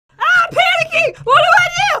Snake! What do I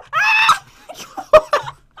do? Ah!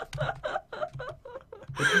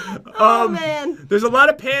 Oh, man. There's a lot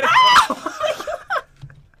of panic. Wait,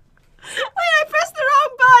 I pressed the wrong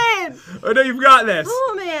button. Oh, no, you've got this.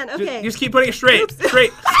 Oh, man. Okay. Just keep putting it straight. Oops.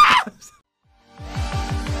 Straight.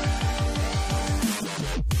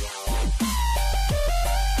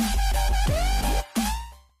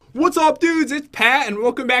 What's up, dudes? It's Pat, and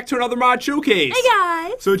welcome back to another mod showcase. Hey,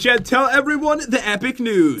 guys. So, Jen, tell everyone the epic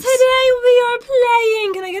news. Today we are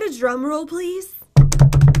playing. Can I get a drum roll, please?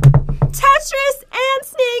 Tetris and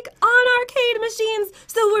Snake on arcade machines.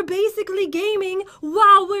 So we're basically gaming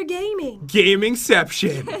while we're gaming.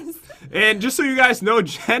 Gamingception. Yes. And just so you guys know,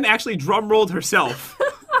 Jen actually drum rolled herself.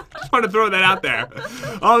 Just want to throw that out there.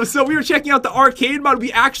 So we were checking out the arcade mod.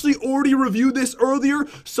 We actually already reviewed this earlier.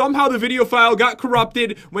 Somehow the video file got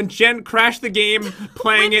corrupted when Jen crashed the game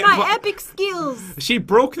playing With it. my epic skills. She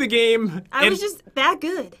broke the game. I was just that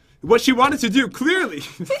good. What she wanted to do, clearly.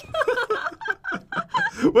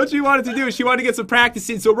 What she wanted to do is she wanted to get some practice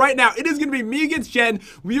in. So right now, it is going to be me against Jen.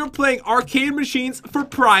 We are playing arcade machines for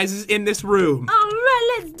prizes in this room. All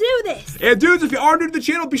right, let's do this. And dudes, if you are new to the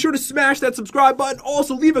channel, be sure to smash that subscribe button.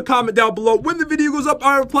 Also, leave a comment down below. When the video goes up,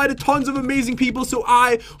 I reply to tons of amazing people, so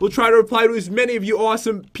I will try to reply to as many of you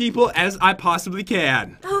awesome people as I possibly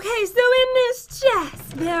can. Okay, so in this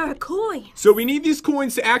chest, there are coins. So we need these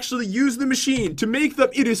coins to actually use the machine. To make them,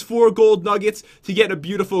 it is 4 gold nuggets to get a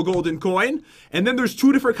beautiful golden coin. And then there's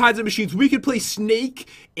 2 different kinds of machines. We could play Snake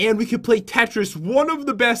and we could play Tetris, one of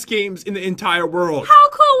the best games in the entire world. How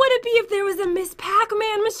cool would it be if there was a Miss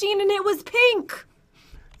Pac-Man machine and it was pink?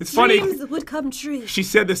 It's funny. Dreams would come true. She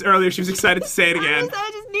said this earlier. She was excited to say it again. I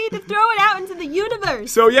just need to throw it out into the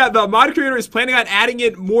universe. So yeah, the mod creator is planning on adding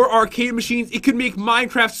in more arcade machines. It could make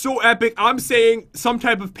Minecraft so epic. I'm saying some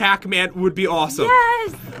type of Pac-Man would be awesome.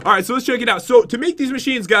 Yes. All right, so let's check it out. So to make these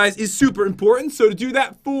machines, guys, is super important. So to do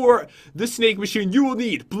that for the Snake machine, you will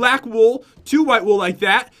need black wool, 2 white wool like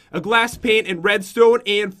that, a glass pane, and redstone.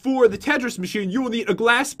 And for the Tetris machine, you will need a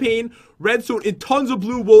glass pane, redstone, and tons of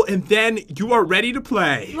blue wool, and then you are ready to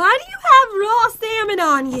play. Why do you have raw salmon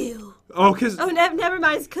on you? Oh, because... Oh, never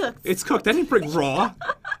mind, it's cooked. It's cooked. I didn't bring raw.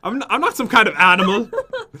 I'm not some kind of animal.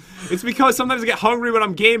 It's because sometimes I get hungry when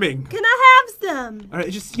I'm gaming. Can I have some? All right,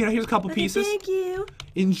 just, here's a couple pieces. Thank you.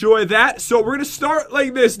 Enjoy that. So we're going to start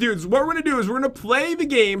like this, dudes. What we're going to do is we're going to play the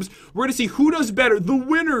games. We're going to see who does better. The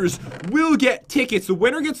winners will get tickets. The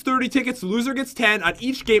winner gets 30 tickets. The loser gets 10 on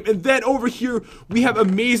each game. And then over here, we have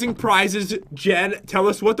amazing prizes. Jen, tell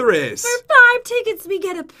us what there is. For 5 tickets, we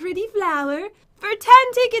get a pretty flower. For 10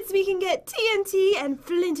 tickets, we can get TNT and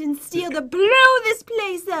flint and steel to blow this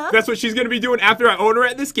place up. That's what she's going to be doing after I own her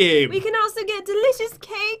at this game. We can also get delicious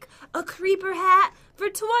cake, a creeper hat. For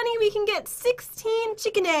 20, we can get 16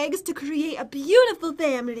 chicken eggs to create a beautiful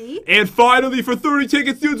family. And finally, for 30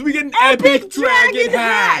 tickets, dudes, we get an epic dragon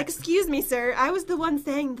hat. Excuse me, sir. I was the one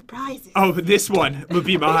saying the prizes. Oh, this one will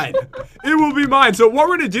be mine. It will be mine. So what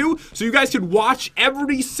we're going to do, so you guys can watch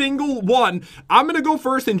every single one, I'm going to go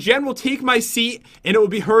first, and Jen will take my seat, and it will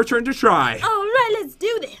be her turn to try. All right, let's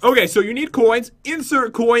do this. Okay, so you need coins,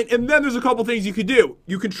 insert coin, and then there's a couple things you could do.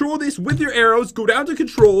 You control this with your arrows, go down to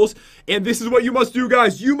controls, and this is what you must do,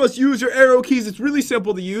 guys. You must use your arrow keys. It's really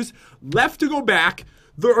simple to use. Left to go back.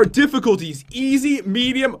 There are difficulties: easy,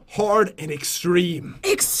 medium, hard, and extreme.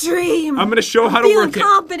 Extreme. I'm going to show how to work it. Feeling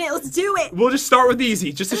confident. Let's do it. We'll just start with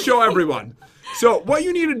easy, just to show everyone. So what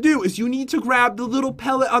you need to do is you need to grab the little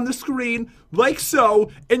pellet on the screen, like so,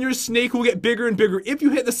 and your snake will get bigger and bigger. If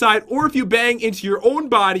you hit the side or if you bang into your own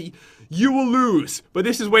body, you will lose. But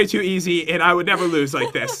this is way too easy, and I would never lose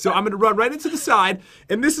like this. So I'm going to run right into the side,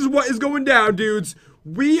 and this is what is going down, dudes.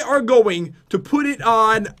 We are going to put it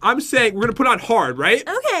on, I'm saying we're going to put it on hard, right?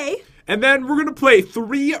 Okay. And then we're going to play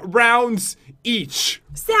 3 rounds each.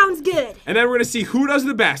 Sounds good. And then we're going to see who does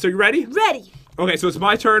the best. Are you ready? Ready. Okay, so it's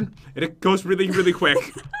my turn, and it goes really, really quick.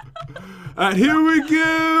 Here we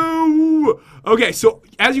go. Okay, so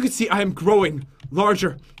as you can see, I am growing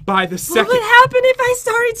larger by the second. What would happen if I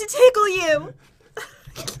started to tickle you?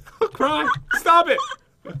 I'll cry. Stop it.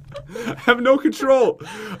 I have no control.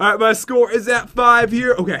 All right, my score is at 5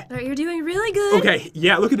 here. Okay. All right, you're doing really good. Okay,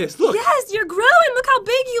 yeah, look at this. Look. Yes, you're growing. Look how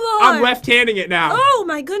big you are. I'm left-handing it now. Oh,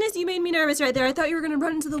 my goodness, you made me nervous right there. I thought you were going to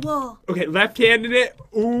run into the wall. Okay, left-handed it.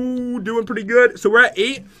 Ooh, doing pretty good. So we're at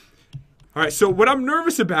 8. All right, so what I'm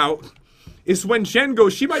nervous about is when Jen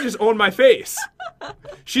goes, she might just own my face.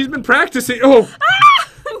 She's been practicing. Oh.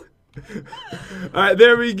 All right,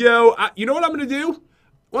 there we go. You know what I'm going to do?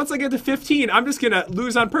 Once I get to 15, I'm just going to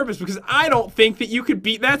lose on purpose because I don't think that you could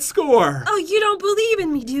beat that score. Oh, you don't believe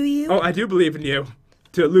in me, do you? Oh, I do believe in you.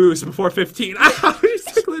 To lose before 15. Ow, you're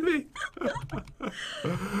tickling me.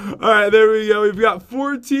 right, there we go. We've got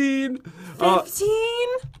 14. 15.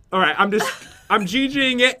 All right, I'm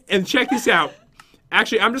GGing it, and check this out.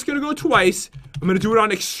 Actually, I'm just gonna go twice. I'm gonna do it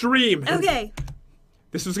on extreme. Okay.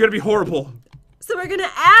 This is gonna be horrible. So we're gonna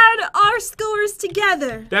add our scores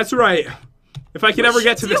together. That's right. If I can ever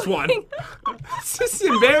get to this one. doing? This is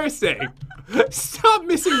embarrassing. Stop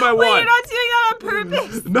missing my Wait, one. you're not doing that on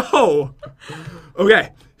purpose. No.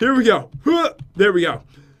 Okay, here we go. There we go.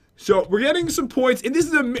 So we're getting some points, and this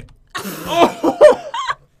is a. Oh.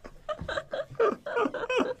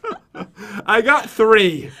 I got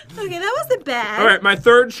 3. Okay, that wasn't bad. All right, my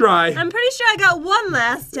third try. I'm pretty sure I got 1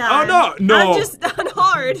 last time. Oh no! I'm just on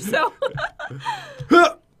hard, so.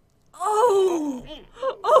 Oh.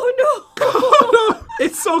 Oh no. Oh no!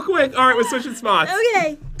 It's so quick. All right, we're switching spots.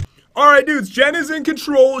 Okay. All right, dudes. Jen is in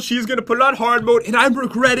control. She's gonna put on hard mode, and I'm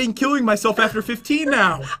regretting killing myself after 15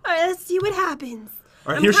 now. All right, let's see what happens.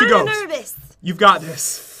 All right, here she goes. I'm kinda nervous. You've got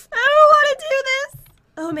this. I don't want to do this.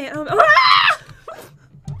 Oh man. Ah!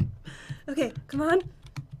 Okay, come on.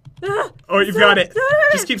 Ah, Oh, you've got it.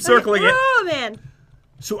 Just keep circling it. Oh man.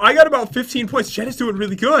 So I got about 15 points. Jen is doing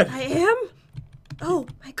really good. I am? Oh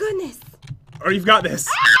my goodness. Or you've got this.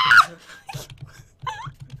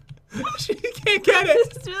 She can't get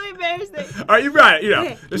it. This is really embarrassing. All right, you've got it. You know,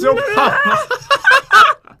 Okay. there's no problem.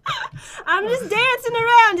 I'm just dancing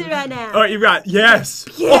around it right now. All right, you've got it. Yes.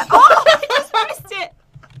 Yeah. Oh, I just missed it.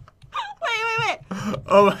 Wait.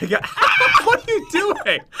 Oh my God. What are you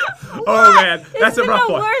doing? Oh man, that's a rough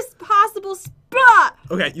the one. worst possible spot.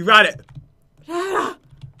 Okay, you got it.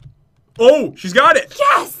 Oh, she's got it.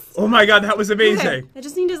 Yes. Oh my God, that was amazing. Okay. I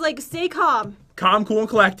just need to like stay calm. Calm, cool, and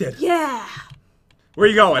collected. Yeah. Where are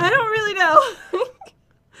you going? I don't really know.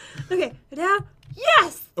 Okay, down.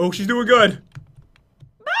 Yes. Oh, she's doing good.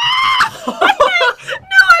 No,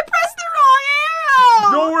 I pressed the wrong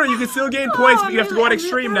arrow. Don't worry, you can still gain points, but you have to go on I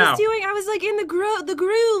extreme now. I was like in the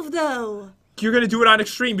groove though. You're gonna do it on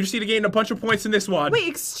extreme. You just need to gain a bunch of points in this one. Wait,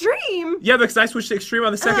 extreme? Yeah, because I switched to extreme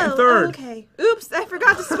on the second and third. Okay. Oops, I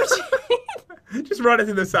forgot to switch it. Just run it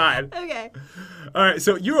to the side. Okay. All right,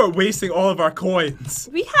 so you are wasting all of our coins.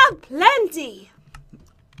 We have plenty.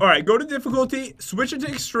 All right, go to difficulty, switch it to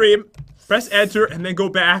extreme, press enter, and then go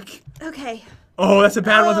back. Okay. Oh, that's a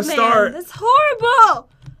bad one to man, start. That's horrible.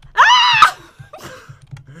 Ah!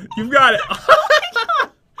 You've got it.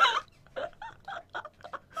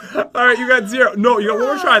 All right, you got 0. No, you got one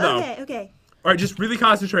more try, though. Okay. All right, just really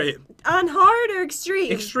concentrate. On hard or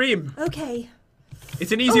extreme? Extreme. Okay.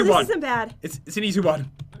 It's an easy one. This isn't bad. It's an easy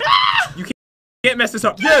one. You can't mess this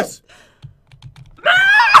up. Yes!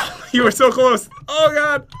 You were so close. Oh,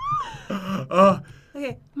 God.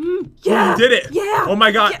 Okay. Yeah. You did it. Yeah. Oh,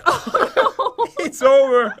 my God. Yeah. Oh, no. It's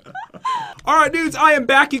over. All right, dudes, I am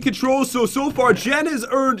back in control. So far, Jen has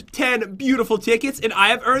earned 10 beautiful tickets, and I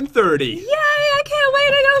have earned 30. Yay, I can't wait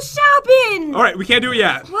to go shopping. All right, we can't do it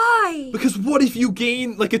yet. Why? Because what if you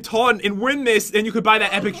gain like a ton and win this, and you could buy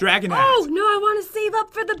that epic dragon hat? Oh, no, I want to save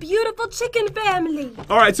up for the beautiful chicken family.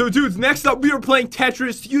 All right, so dudes, next up, we are playing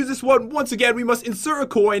Tetris. To use this one, once again, we must insert a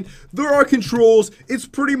coin. There are controls. It's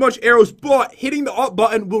pretty much arrows, but hitting the up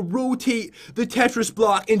button will rotate the Tetris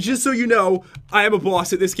block. And just so you know, I am a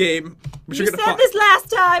boss at this game. You said this last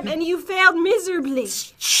time, and you failed miserably.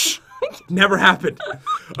 Shh. Never happened.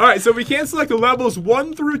 All right, so we can select the levels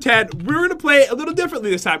 1 through 10. We're going to play it a little differently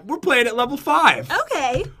this time. We're playing at level 5.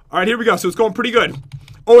 Okay. All right, here we go. So it's going pretty good.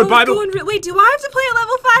 Oh, and by the way, wait, do I have to play at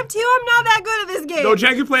level 5 too? I'm not that good at this game. no,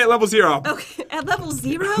 Jen can play at level 0. Okay, at level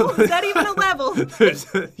 0? Is that even a level?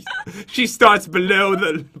 She starts below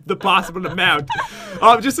the possible amount.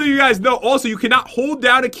 Just so you guys know, also, you cannot hold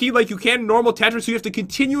down a key like you can in normal Tetris, so you have to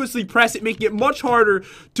continuously press it, making it much harder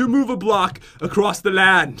to move a block across the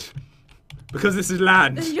land. Because this is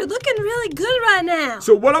land. You're looking really good right now.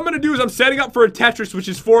 So what I'm going to do is I'm setting up for a Tetris, which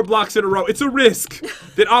is 4 blocks in a row. It's a risk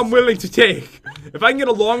that I'm willing to take. If I can get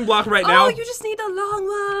a long block right now. Oh, you just need a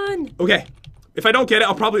long one. Okay. If I don't get it,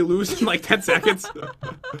 I'll probably lose in like 10 seconds.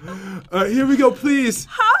 Here we go, please.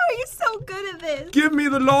 How are you so good at this? Give me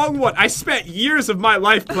the long one. I spent years of my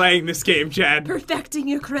life playing this game, Jen. Perfecting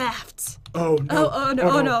your craft. Oh, no.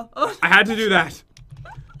 Oh, no. I had to do that.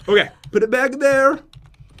 Okay. Put it back there.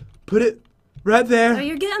 Put it right there. Oh,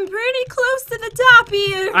 you're getting pretty close to the top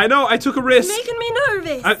here. I know. I took a risk. Making me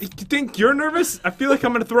nervous. You think you're nervous? I feel like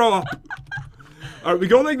I'm going to throw up. All right, we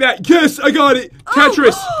go like that. Yes, I got it.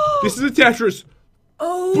 Tetris. Oh. This is a Tetris.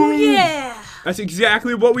 Oh, Boom. yeah. That's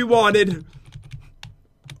exactly what we wanted.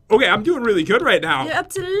 Okay, I'm doing really good right now. You're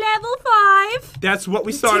up to level 5. That's what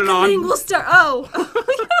we started on. Tickling will start. Oh.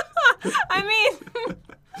 I mean,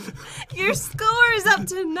 Your score is up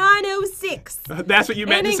to 906. That's what you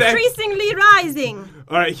meant And to say? increasingly rising.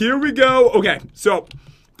 All right, here we go. Okay, so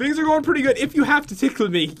things are going pretty good. If you have to tickle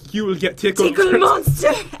me, you will get tickled. Tickle monster.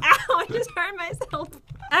 Ow, I just hurt myself.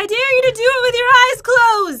 I dare you to do it with your eyes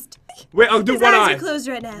closed. Wait, I'll do His one eyes eye. are closed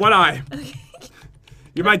right now. One eye. Okay.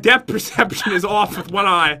 My depth perception is off with one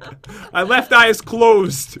eye. My left eye is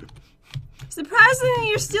closed. Surprisingly,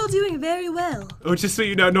 you're still doing very well. Oh, just so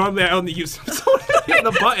you know, normally I only use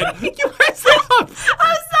the button. You messed it up.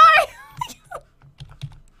 I'm sorry.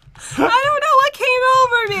 I don't know what came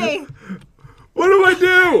over me. What do I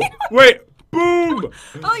do? Wait, boom.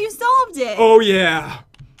 Oh, you solved it. Oh, yeah.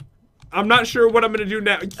 I'm not sure what I'm going to do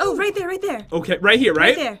now. Oh, right there, right there. Okay, right here,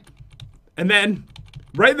 right? Right there. And then,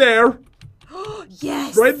 right there.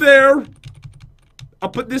 Yes. Right there. I'll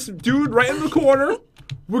put this dude right in the corner.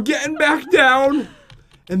 We're getting back down.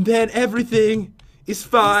 And then everything is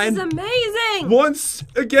fine. This is amazing. Once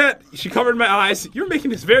again, she covered my eyes. You're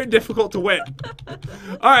making this very difficult to win. All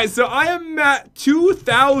right, so I am at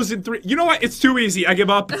 2,003. You know what? It's too easy. I give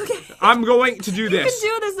up. Okay. I'm going to do this. You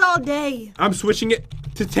can do this all day. I'm switching it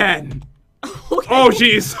to 10. Okay. Oh,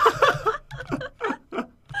 jeez.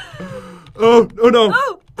 Oh, no.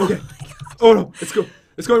 Oh. Okay. Oh, no. Let's go.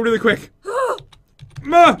 It's going really quick.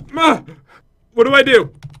 Ma. What do I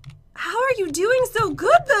do? How are you doing so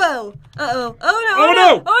good, though? Uh-oh. Oh, no. Oh,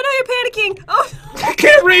 no. Oh, no, you're panicking. Oh. I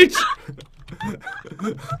can't reach.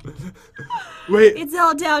 Wait. It's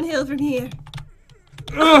all downhill from here.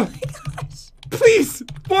 Oh my gosh. Please,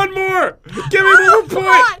 one more. Give me one more Come point.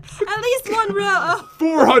 on. At least one row. Oh.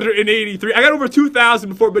 483. I got over 2,000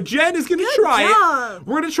 before, but Jen is gonna try job. it.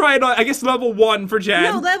 We're gonna try it on, I guess, level 1 for Jen.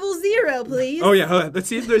 No, level 0, please. Oh yeah, hold on. Let's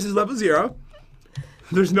see if there's this level 0.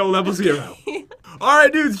 There's no level 0. All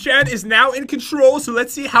right, dudes. Jen is now in control, so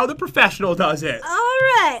let's see how the professional does it. All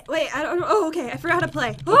right. Wait, I don't know. Oh, okay. I forgot how to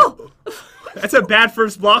play. Oh. That's a bad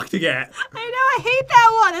first block to get. I know. I hate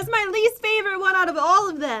that one. That's my least favorite one out of all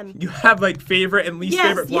of them. You have like favorite and least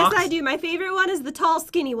favorite blocks? Yes, I do. My favorite one is the tall,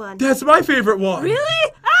 skinny one. That's my favorite one.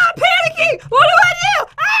 Really? Ah, panicking! What do I do?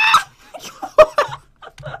 Ah!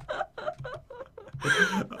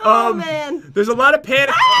 Oh, man. There's a lot of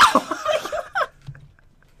panic.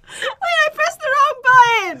 Wait, I pressed the wrong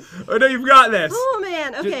button. Oh no, you've got this. Oh,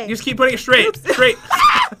 man. Okay. Just keep putting it straight. Oops. Straight.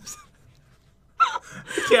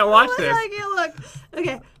 I can't watch Oh, this. I can't look.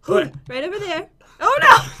 Okay. What? Right over there. Oh, no.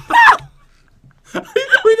 Are you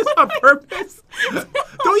doing this on purpose?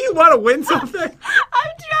 Don't you want to win something? I'm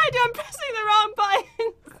trying to. I'm pressing the wrong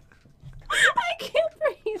button. I can't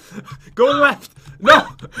breathe. Go left. No.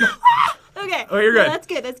 Okay. Oh, you're good. No, that's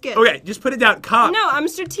good. That's good. Okay, just put it down. Calm. No, I'm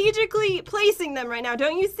strategically placing them right now.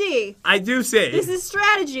 Don't you see? I do see. This is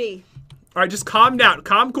strategy. All right, just calm down.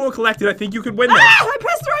 Calm, cool, collected. I think you can win this. Ah! I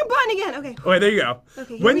pressed the wrong button again. Okay. Okay, there you go.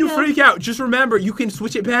 Okay, here when we you go. freak out, just remember you can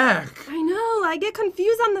switch it back. I know. I get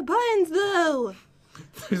confused on the buttons, though.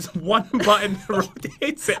 There's one button that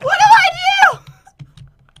rotates it. What do I do?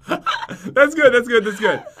 That's good. That's good. That's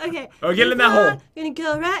good. Okay. Oh, get in that hole. Gonna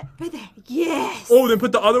go right there. Yes. Oh, then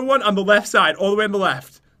put the other one on the left side, all the way on the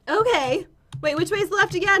left. Okay. Wait, which way's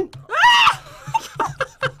left again? Ah!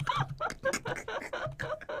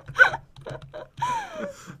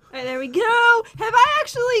 Alright, there we go. Have I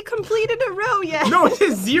actually completed a row yet? No, it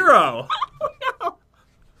is 0. Oh, no.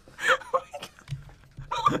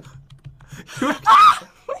 Oh,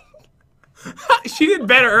 She did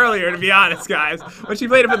better earlier, to be honest, guys. When she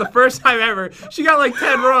played it for the first time ever, she got like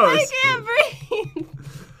 10 rows. I can't breathe.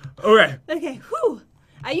 Okay. Okay, whew.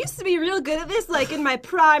 I used to be real good at this, like in my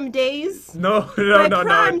prime days. No. My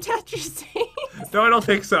prime Tetris days. No, I don't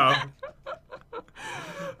think so.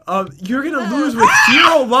 You're gonna lose with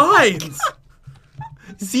 0 lines.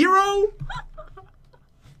 0?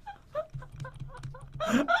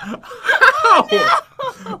 How?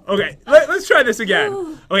 Okay, let's try this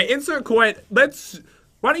again. Okay, insert coin. Why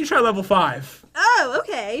don't you try level 5? Oh,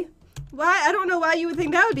 okay. Why? I don't know why you would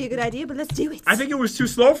think that would be a good idea, but let's do it. I think it was too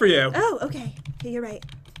slow for you. Oh, okay. Okay, you're right.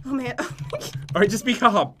 Oh, man. Oh, my God. All right, just be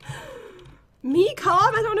calm. Me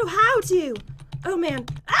calm? I don't know how to. Oh, man.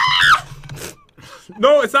 Ah!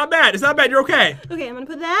 No, it's not bad. It's not bad. You're okay. Okay, I'm gonna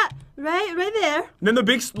put that right there. And then the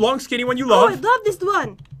big, long, skinny one you Oh, I love. love this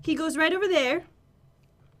one. He goes right over there.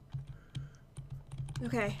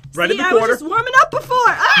 Okay. Right in See, the I corner. was just warming up before.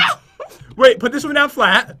 Ah! Wait, put this one down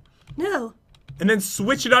flat. No. And then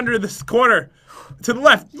switch it under this corner to the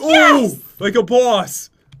left. Yes! Ooh, like a boss.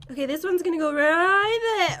 Okay, this one's gonna go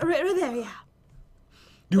right there. Right there, yeah.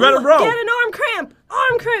 You got a row. Get an arm cramp.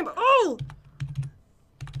 Arm cramp. Oh.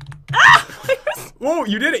 Ah! Whoa,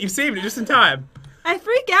 you did it. You saved it just in time. I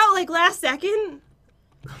freak out like last second.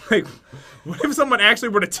 Like, what if someone actually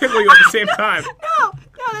were to tickle you at the same time? No,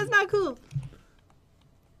 that's not cool.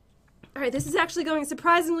 All right, this is actually going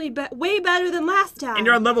surprisingly way better than last time. And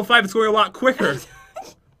you're on level 5, it's going a lot quicker.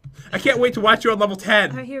 I can't wait to watch you on level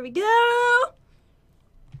 10. All right, here we go.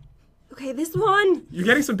 Okay, this one. You're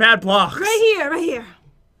getting some bad blocks. Right here.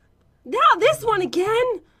 Now this one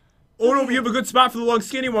again. Oh no, we have a good spot for the long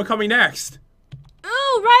skinny one coming next.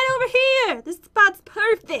 Oh, right over here. This spot's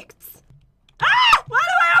perfect. Ah! Why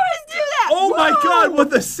do I always do that? Oh my god, what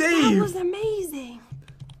the save! That was amazing.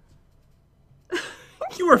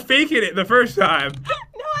 You were faking it the first time.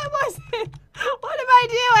 No, I wasn't. What am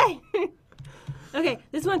I doing? Okay,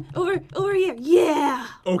 this one over here. Yeah.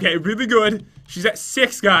 Okay, really good. She's at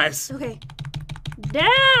 6, guys. Okay.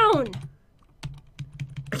 Down.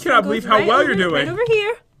 I cannot believe how well you're doing. Right over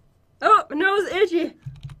here. Oh, my nose is itchy.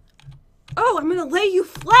 Oh, I'm gonna lay you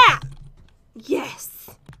flat. Yes.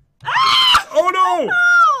 Ah! Oh no!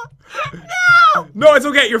 No! No, it's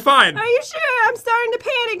okay. You're fine. Are you sure? I'm starting to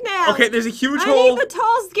panic now. Okay, there's a huge I hole. need the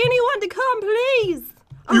tall, skinny one to come, please.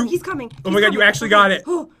 Oh, he's coming. Oh my god, you actually got it.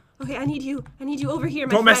 Oh, okay. I need you over here,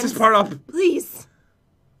 my Don't mess this part up. Please.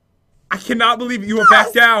 I cannot believe you went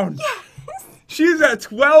back down. Yes. She's at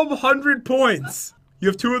 1,200 points. You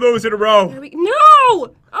have 2 of those in a row.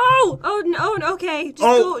 No! Oh, no, okay.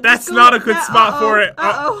 That's not a good spot for it.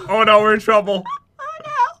 Oh no, we're in trouble. Oh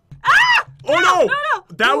no. Ah! Oh no!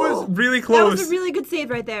 That was really close. That was a really good save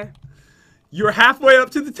right there. You're halfway up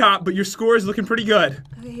to the top, but your score is looking pretty good.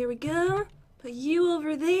 Okay, here we go. Put you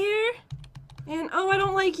over there. And, oh, I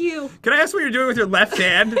don't like you. Can I ask what you're doing with your left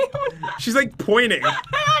hand? She's like pointing.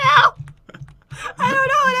 I don't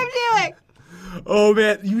know what I'm doing. Oh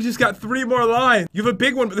man, you just got 3 more lines. You have a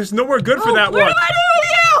big one, but there's nowhere good for that what one. What do I do with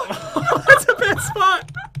you? That's a bad spot.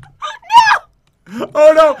 No!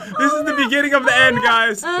 Oh no, this is the beginning of the end,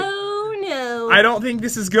 guys. Oh no. I don't think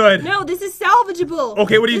this is good. No, this is salvageable.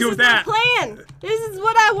 Okay, what do you do with that? This is my plan. This is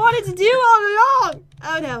what I wanted to do all along.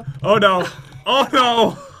 Oh no. Oh no. Oh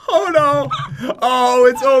no. Oh no! Oh,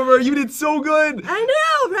 it's over. You did so good. I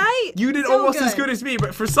know, right? You did so almost as good as me,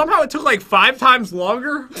 but for somehow it took like 5 times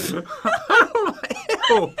longer.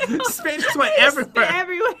 Ew. Spit just went everywhere.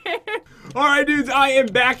 All right, dudes, I am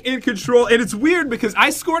back in control, and it's weird because I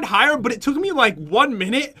scored higher, but it took me like 1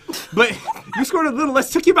 minute. But you scored a little less.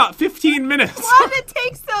 It took you about 15 minutes. Why did it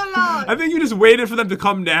take so long? I think you just waited for them to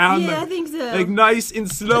come down. Yeah, like, I think so. Like nice and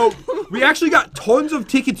slow. We actually got tons of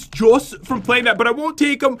tickets just from playing that, but I won't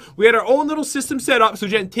take them. We had our own little system set up. So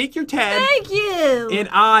Jen, take your 10. Thank you. And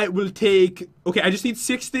I will take. Okay, I just need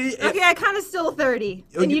 60. Okay, I kind of stole 30,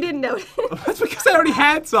 and you didn't know it. That's because I already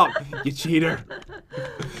had some. You cheater.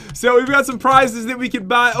 So we've got some prizes that we can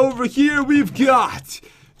buy over here. We've got.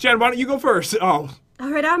 Jen, why don't you go first? Oh. All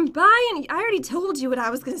right, I'm buying. I already told you what I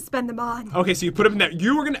was going to spend them on. Okay, so you put them in there.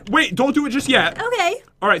 You were going to. Wait, don't do it just yet. Okay.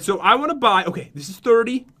 All right, so I want to buy. Okay, this is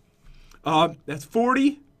 30. That's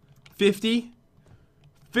 40, 50,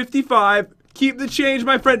 55. Keep the change,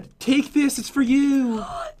 my friend. Take this. It's for you.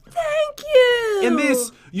 Thank you. And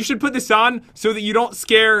this, you should put this on so that you don't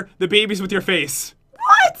scare the babies with your face.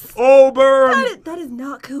 What? Oh, burn. That is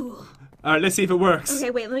not cool. All right, let's see if it works.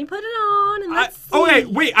 Okay, wait, let me put it on and let's see. Okay,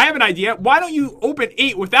 wait, I have an idea. Why don't you open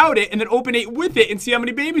 8 without it and then open 8 with it and see how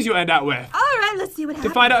many babies you end out with? All right, let's see what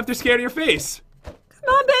happens. To find out if they're scared of your face. Come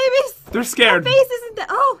on, babies. They're scared. My face isn't that.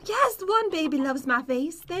 Oh, yes, one baby loves my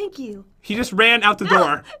face. Thank you. He just ran out the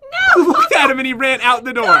door. No. Looked at him and he ran out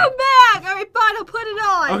the door. Come back. All right, fine, I'll put it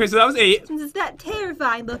on. Okay, so that was 8. Since it's that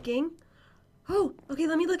terrifying looking. Oh, okay,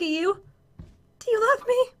 let me look at you. Do you love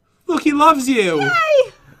me? Look, he loves you.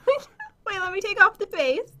 Yay. Wait, let me take off the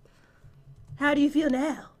face. How do you feel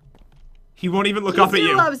now? He won't even look up at you. He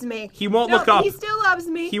still loves me. He won't look up. He still loves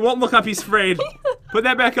me. He won't look up. He's afraid. Put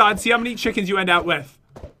that back on. See how many chickens you end out with.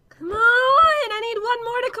 Come on. I need one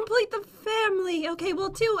more to complete the family. Okay, well,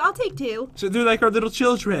 2. I'll take 2. So they're like our little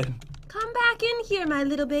children. Come back in here, my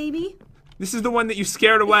little baby. This is the one that you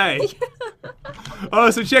scared away. Oh,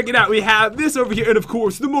 so check it out. We have this over here, and of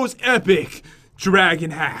course, the most epic dragon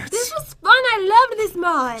hat. This was fun. I loved this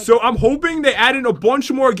mod. So I'm hoping they add in a bunch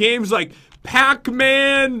more games like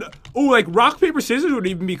Pac-Man. Oh, like rock, paper, scissors would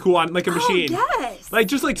even be cool on like a machine. Oh, yes. Like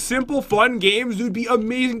just like simple, fun games would be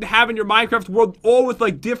amazing to have in your Minecraft world. All with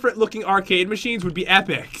like different looking arcade machines would be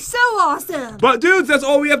epic. So awesome. But dudes, that's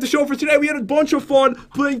all we have to show for today. We had a bunch of fun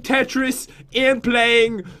playing Tetris and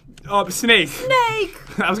playing Snake.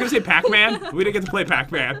 I was gonna say Pac-Man. We didn't get to play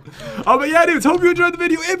Pac-Man. But yeah, dudes, hope you enjoyed the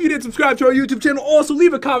video. If you did, subscribe to our YouTube channel. Also,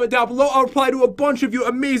 leave a comment down below. I'll reply to a bunch of you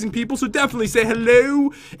amazing people, so definitely say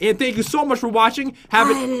hello. And thank you so much for watching. I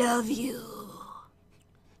love you.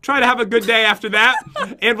 Try to have a good day after that.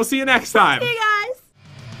 And we'll see you next time. Hey, guys.